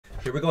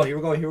Here we go, here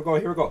we go, here we go,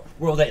 here we go.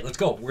 World 8, let's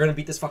go. We're gonna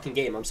beat this fucking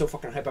game. I'm so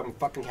fucking hyped. I'm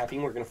fucking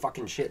caffeine. We're gonna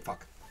fucking shit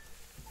fuck.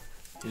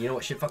 And you know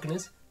what shit fucking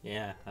is?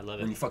 Yeah, I love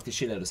it. When you fuck the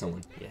shit out of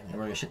someone. Yeah. And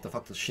we're gonna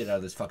fuck the shit out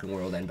of this fucking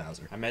world and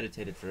Bowser. I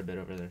meditated for a bit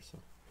over there, so.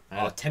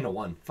 Oh, 10 to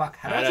 1. Fuck.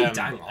 How do I keep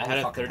dying all I had the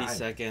a fucking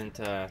 30-second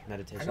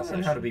meditation I gotta session.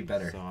 learn how to be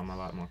better. So I'm a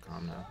lot more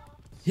calm now.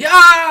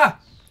 Yeah!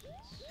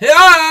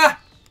 Yeah!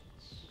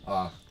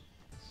 At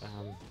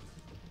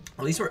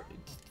least we're.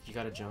 You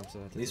gotta jump so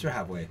that. At least we're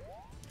halfway.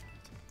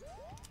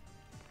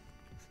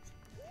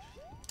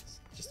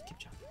 Just keep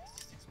jumping.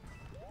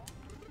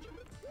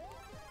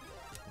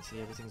 You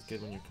see, everything's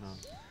good when you're calm.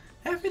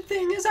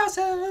 Everything is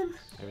awesome.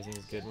 Everything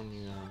is good when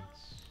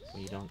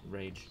you don't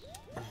rage.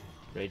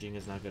 Raging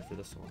is not good for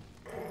the soul.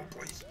 Oh,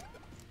 boys.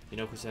 You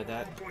know who said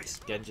that? Boys.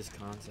 Genghis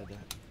Khan said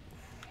that.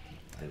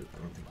 I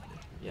don't think I did.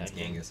 Yeah, It's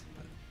Genghis.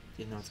 But...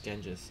 You know, it's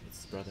Genghis.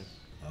 It's his brother.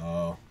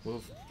 Oh.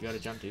 Move. You gotta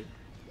jump, dude.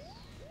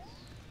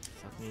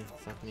 Fuck me.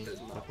 Fuck me.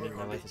 Fuck me.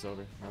 My life is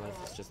over. My life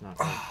is just not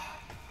good.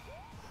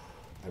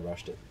 I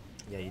rushed it.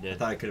 Yeah, you I did.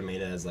 thought I could have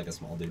made it as like a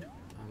small dude.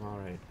 I'm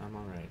alright. I'm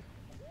alright.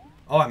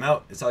 Oh, I'm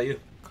out. It's all you.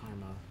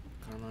 Karma.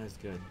 Karma is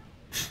good.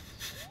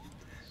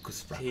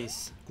 Kusfra.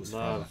 Peace. Kusfra.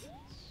 Love.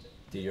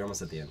 Dude, you're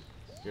almost at the end.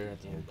 You're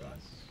at the end. Oh, God.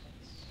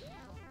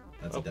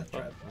 That's a death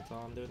trap. That's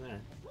all I'm doing there.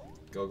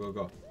 Go, go,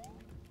 go.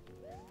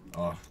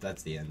 Oh,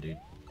 that's the end, dude.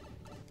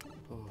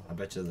 Oh. I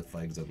bet you the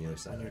flag's on the other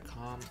side. When you're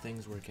calm,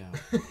 things work out.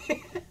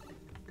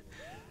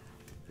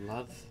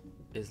 Love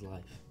is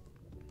life.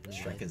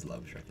 Shrek is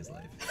love, Shrek is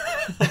life.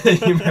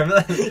 You remember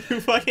that?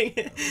 You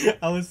fucking.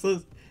 I was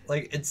so.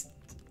 Like, it's.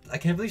 I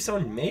can't believe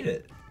someone made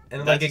it. And,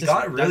 That's like, it just-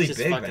 got really that's just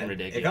big, fucking man. It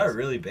ridiculous. got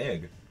really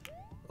big.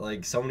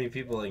 Like, so many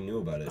people, like, knew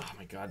about it. Oh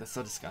my god, that's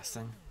so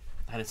disgusting.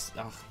 That is.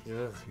 Oh,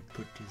 ugh. He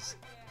put his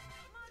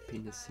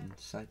penis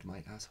inside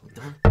my asshole.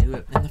 Don't do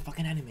it. And the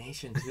fucking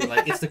animation, too.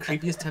 Like, it's the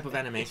creepiest type of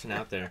animation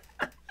out there.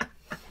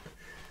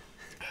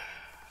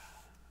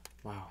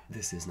 Wow.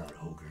 This is not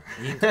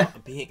ogre.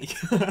 Being.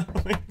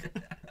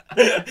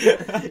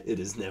 It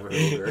is never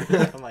ogre.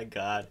 Oh my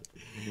god.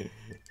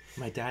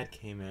 My dad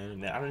came in,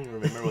 and I don't even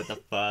remember what the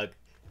fuck.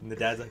 And the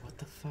dad's like, "What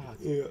the fuck?"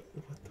 Yeah.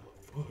 What the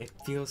fuck? It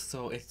feels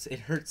so. It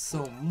hurts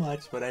so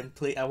much, but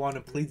I want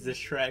to please the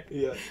Shrek.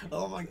 Yeah.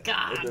 Oh my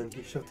god. And then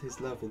he shoved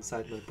his love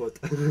inside my butt.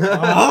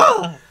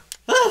 Oh,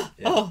 oh,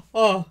 Yeah. oh,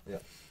 oh. Yeah.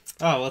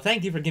 Oh, well,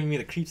 thank you for giving me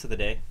the creeps of the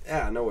day.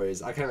 Yeah, no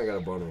worries. I kind of got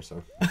a boner,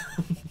 so.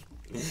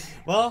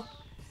 Well,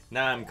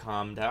 now I'm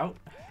calmed out.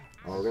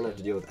 Oh, we're gonna have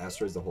to deal with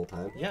asteroids the whole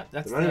time. Yeah,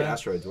 that's They're not even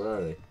asteroids. What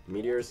are they?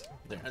 Meteors?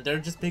 they're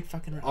just big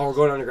fucking rocks. Oh, we're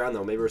going underground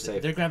though. Maybe we're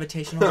safe. They're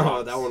gravitational Oh,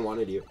 rocks. that one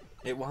wanted you.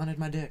 It wanted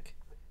my dick.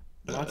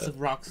 Lots of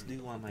rocks do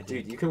want my dick.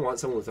 Dude, you can want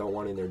someone without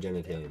wanting their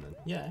genitalia, man.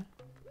 Yeah,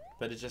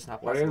 but it's just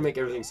not Why are you possible. gonna make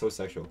everything so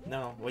sexual?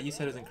 No, what you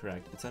said is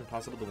incorrect. It's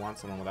impossible to want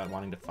someone without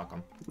wanting to fuck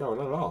them. No,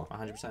 not at all.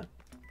 100%.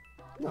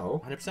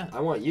 No. 100%. I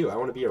want you. I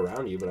want to be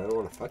around you, but I don't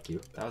want to fuck you.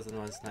 That was the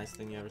most nice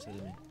thing you ever said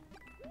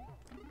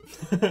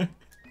to me.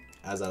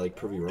 As I like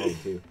prove you wrong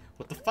too.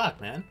 What the fuck,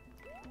 man?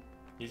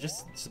 You're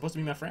just supposed to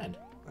be my friend.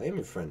 I am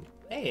your friend,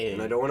 Hey.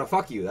 and I don't want to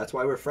fuck you. That's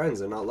why we're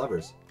friends and not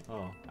lovers.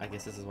 Oh, I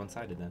guess this is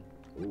one-sided then.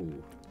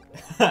 Ooh.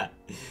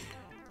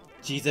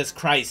 Jesus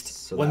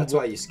Christ. So that's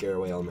why you scare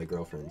away all my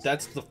girlfriends.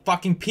 That's the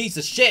fucking piece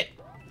of shit.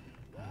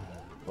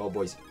 Oh,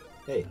 boys.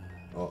 Hey.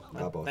 Oh,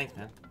 got both. Thanks,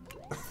 man.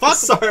 Fuck.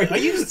 Sorry. Are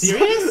you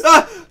serious?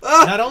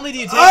 Ah! Not only do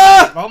you take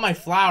Ah! all my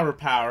flower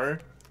power,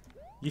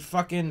 you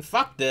fucking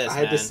fuck this, I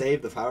had man. to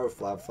save the flower. The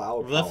flower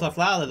of the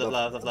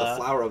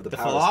the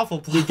powers.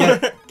 falafel You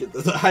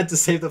flower. I had to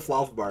save the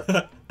flower bar.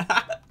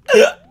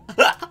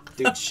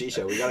 Dude,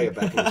 shisha. We gotta get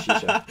back into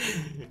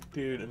shisha.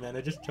 Dude, man,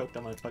 I just choked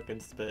on my fucking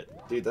spit.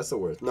 Dude, that's the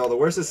worst. No, the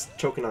worst is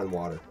choking on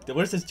water. The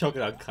worst is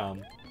choking on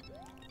cum.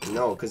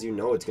 No, because you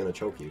know it's gonna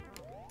choke you.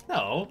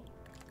 No.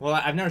 Well,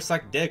 I've never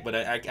sucked dick, but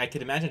I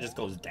could imagine it just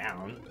goes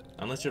down.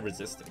 Unless you're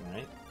resisting,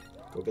 right?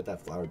 Go get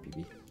that flower,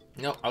 BB.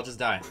 No, I'll just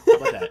die. How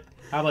about that?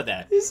 How about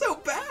that? You're so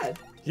bad.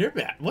 You're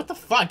bad. What the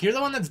fuck? You're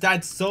the one that's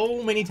died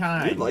so many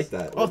times. You'd like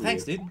that. Oh, wouldn't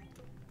thanks, you?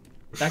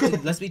 dude. Back to,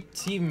 let's be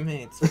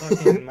teammates.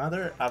 Fucking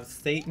mother of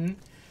Satan.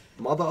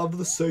 Mother of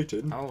the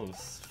Satan. I'll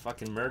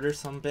fucking murder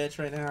some bitch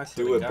right now. I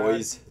swear Do to it, God.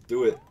 boys.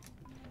 Do it.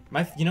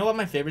 You know what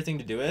my favorite thing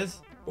to do is?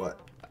 What?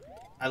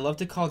 I love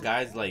to call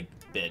guys like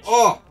bitch.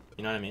 Oh!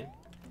 You know what I mean?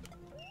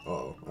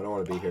 Uh-oh. I don't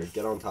want to be here.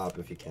 Get on top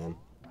if you can.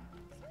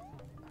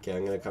 Okay,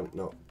 I'm gonna come.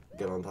 No.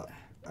 Get on top.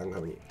 I'm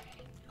coming to you.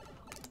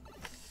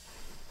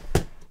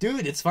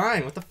 Dude, it's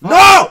fine. What the fuck?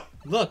 No!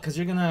 Look, cause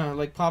you're gonna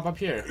like pop up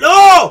here.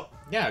 No!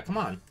 Yeah, come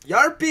on.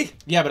 Yarpy!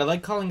 Yeah, but I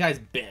like calling guys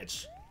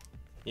bitch.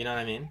 You know what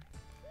I mean?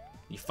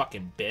 You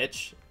fucking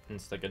bitch. And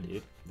it's like a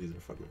dude. These are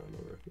fucking run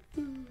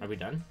over. Are we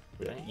done?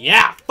 We're done?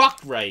 Yeah, fuck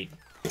right.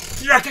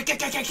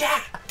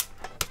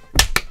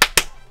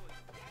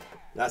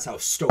 That's how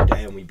stoked I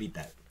am we beat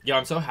that. Yo,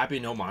 I'm so happy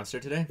no monster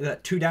today. Look at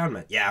that. 2 down,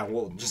 man. Yeah,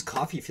 well, just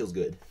coffee feels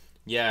good.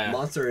 Yeah.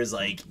 Monster is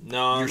like,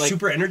 No, you're like,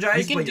 super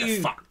energized, you but can you're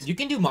do fucked. you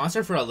can do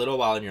monster for a little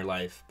while in your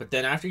life, but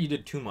then after you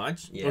did too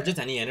much, Yeah. or just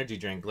any energy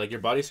drink, like your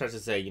body starts to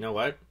say, you know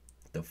what?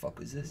 The fuck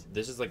was this?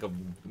 This is like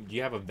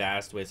you have a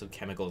vast waste of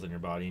chemicals in your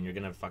body, and you're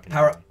gonna fucking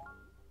Power up.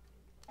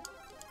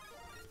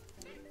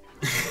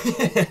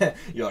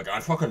 You're like, I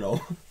fucking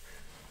know.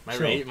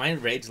 My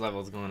rage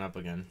level is going up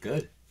again.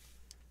 Good.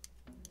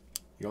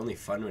 You're only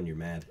fun when you're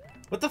mad.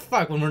 What the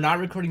fuck? When we're not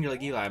recording, you're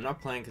like, Eli, I'm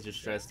not playing because you're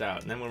stressed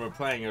out. And then when we're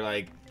playing, you're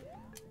like,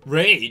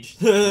 rage.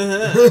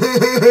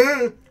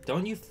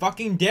 Don't you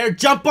fucking dare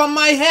jump on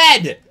my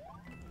head!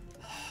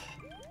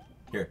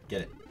 Here,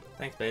 get it.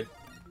 Thanks, babe.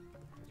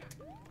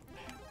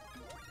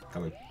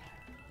 Coming.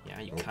 Yeah,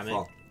 you Don't coming?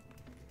 fall.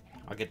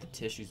 I'll get the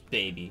tissues,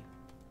 baby.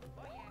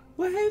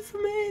 Wait for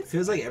me. It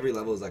feels like every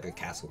level is like a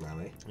castle now,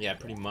 eh? Yeah,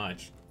 pretty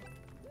much.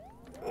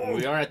 Oh,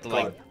 We are at the,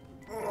 God. like...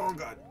 Oh,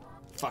 God.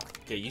 Fuck.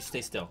 Okay, you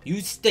stay still. You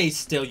stay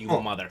still, you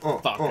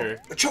motherfucker.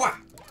 Chua!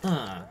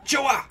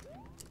 Chua!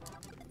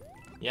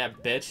 Yeah,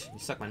 bitch. You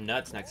suck my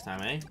nuts next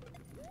time, eh?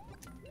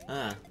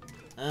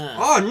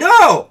 Oh,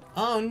 no!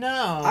 Oh,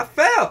 no. I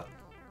fell!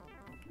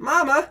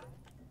 Mama!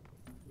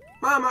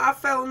 Mama, I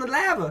fell in the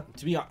lava.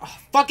 To be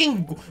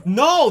fucking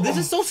no, this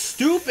is so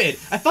stupid.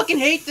 I fucking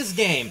hate this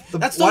game.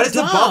 That's so Why dumb. does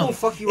the bubble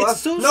fuck you up?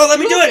 So no, let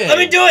me do it. Let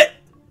me do it.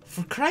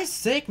 For Christ's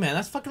sake, man,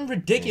 that's fucking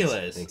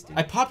ridiculous. Thanks, dude.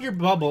 I pop your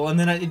bubble and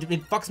then it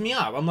fucks me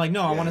up. I'm like,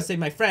 no, I Yeah. want to save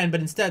my friend,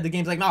 but instead the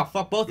game's like, no,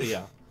 fuck both of you.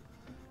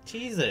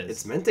 Jesus.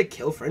 It's meant to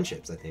kill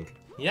friendships, I think.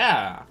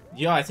 Yeah.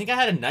 Yo, I think I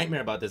had a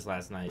nightmare about this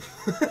last night.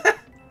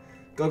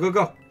 Go, go,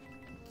 go.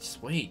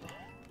 Just wait.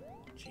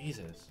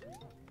 Jesus.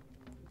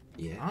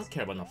 Yeah. I don't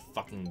care about no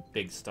fucking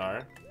big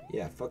star.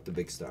 Yeah, fuck the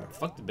big star.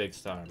 Fuck the big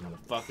star,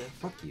 motherfucker.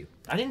 Fuck you.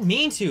 I didn't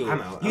mean to.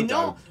 I'm out. You I'm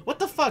know done. what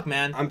the fuck,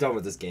 man? I'm done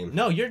with this game.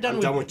 No, you're done I'm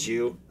with. done with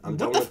you. I'm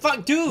done What the with...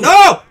 fuck, dude?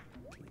 No!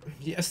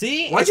 Yeah,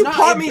 see? Why'd It's you not-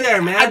 pop me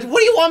there, man? What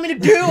do you want me to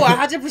do? I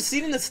had to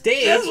proceed in the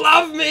stage. Just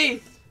love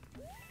me.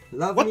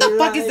 Love What me the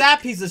fuck right. is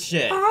that piece of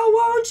shit? I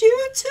want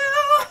you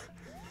to.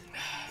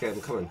 Okay,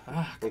 I'm coming.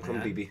 Ah, I'm coming,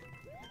 man. BB.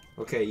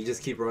 Okay, you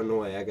just keep running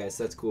away, I guess.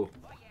 That's cool.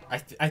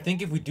 I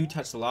think if we do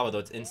touch the lava, though,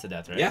 it's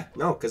insta-death, right? Yeah,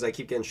 no, because I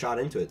keep getting shot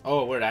into it.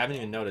 Oh, word, I haven't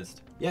even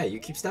noticed. Yeah, you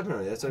keep stepping on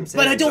it. That's what I'm saying.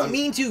 But I I'm don't done.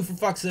 mean to, for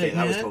fuck's Okay, sake, that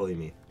man. was totally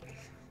me.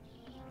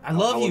 I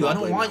love I will you. I not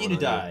don't blame want that you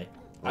to one on you. die.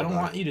 Oh, I don't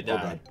God. want you to Oh,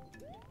 die.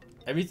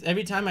 God.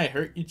 Every time I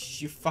hurt you,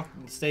 you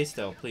fucking stay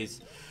still,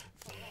 please.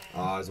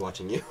 Oh, I was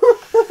watching you.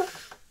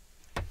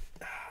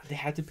 They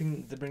had to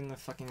bring the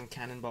fucking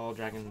cannonball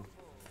dragon,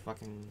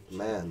 fucking.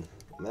 Man,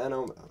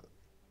 oh man.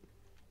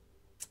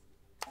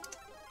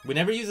 We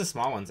never use the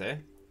small ones, eh?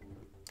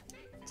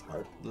 It's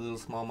hard. The little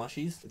small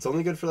mushies. It's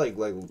only good for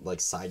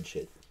like side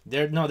shit.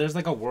 There's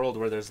like a world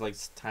where there's like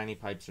tiny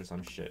pipes or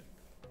some shit,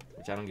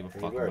 which I don't give a I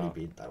mean, fuck we already about.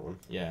 beat that one.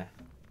 Yeah.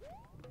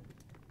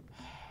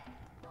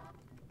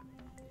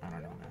 I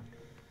don't know, man.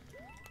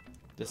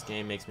 This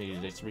game makes me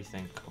just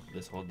rethink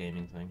this whole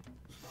gaming thing.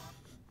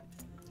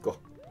 Go.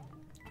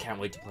 Can't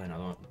wait to play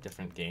another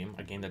different game.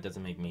 A game that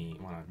doesn't make me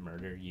want to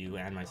murder you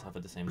and myself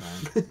at the same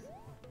time.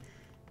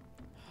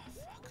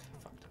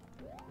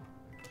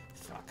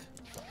 Fuck.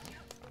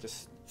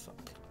 Just fuck.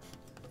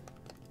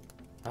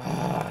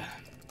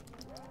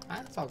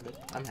 It's all good.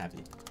 I'm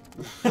happy.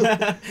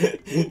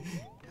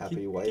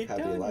 Happy wife, Keep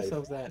happy telling life.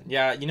 yourselves that.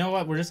 Yeah, you know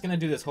what? We're just gonna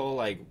do this whole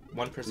like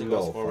one person No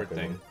goes forward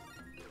fucking thing.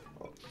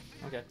 way.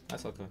 Okay,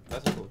 that's okay.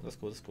 That's cool. That's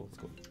cool. That's cool. That's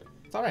cool.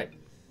 It's all right.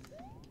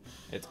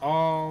 It's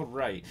all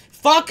right.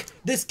 Fuck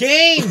this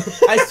game!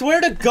 I swear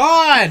to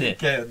God.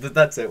 Okay,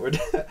 that's it. We're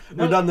done. No.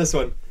 We're done this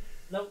one.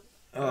 No.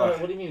 Ugh.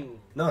 What do you mean?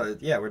 No,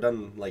 yeah, we're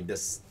done like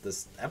this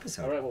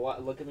episode. All right. Well,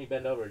 look at me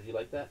bend over. Do you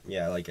like that?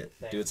 Yeah, I like it.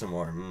 Thanks. Do it some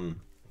more.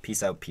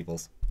 Peace out,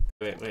 peoples.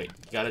 Wait. You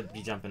gotta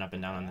be jumping up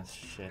and down on this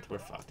shit. We're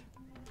fucked.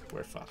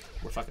 We're fucked.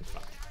 We're fucking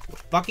fucked. We're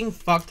fucking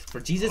fucked. For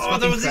Jesus Oh, fucking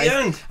that was the Christ,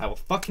 end. I will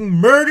fucking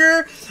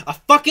murder a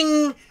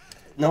fucking.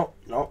 No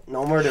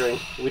murdering.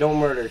 We don't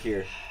murder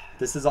here.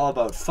 This is all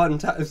about fun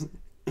times.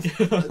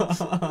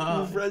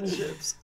 Friendships.